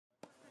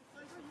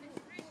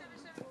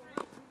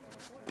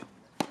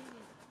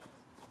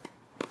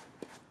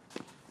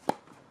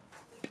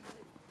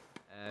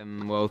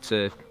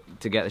to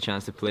get the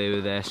chance to play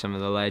with some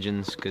of the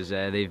legends, because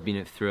they've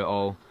been through it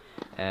all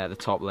at the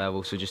top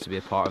level. So just to be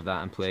a part of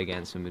that and play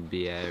against them would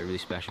be really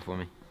special for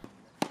me.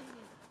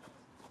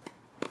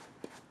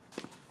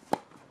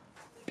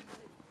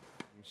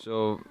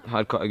 So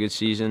had quite a good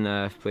season.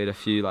 I've played a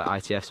few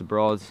ITFs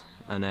abroad,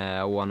 and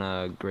I won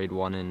a grade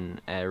 1 in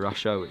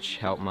Russia, which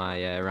helped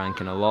my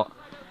ranking a lot.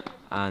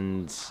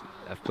 And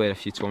I've played a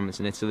few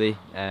tournaments in Italy,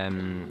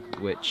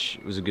 which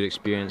was a good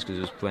experience because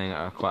I was playing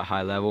at a quite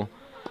high level.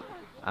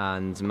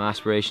 And my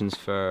aspirations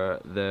for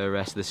the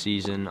rest of the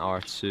season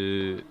are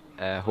to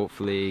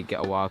hopefully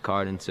get a wild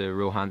card into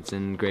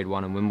Roehampton grade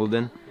 1 in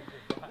Wimbledon.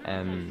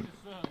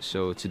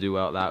 So to do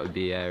well at that would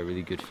be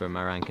really good for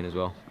my ranking as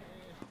well.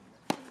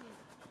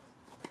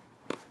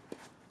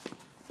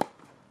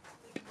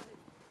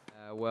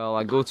 Well,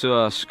 I go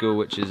to a school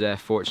which is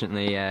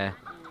fortunately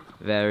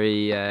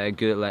very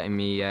good at letting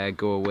me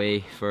go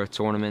away for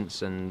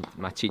tournaments, and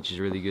my teacher's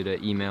really good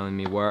at emailing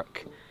me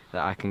work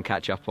that I can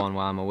catch up on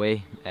while I'm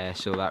away,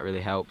 so that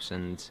really helps,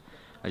 and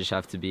I just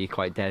have to be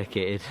quite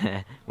dedicated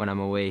when I'm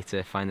away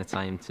to find the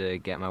time to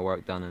get my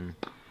work done, and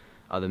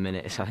other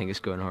minutes I think it's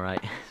going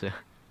alright. So.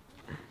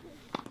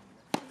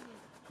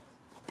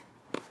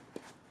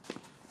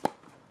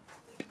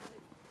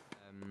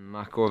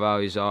 My core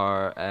values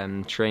are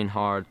train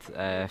hard,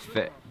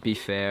 be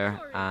fair,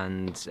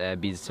 and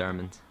be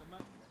determined.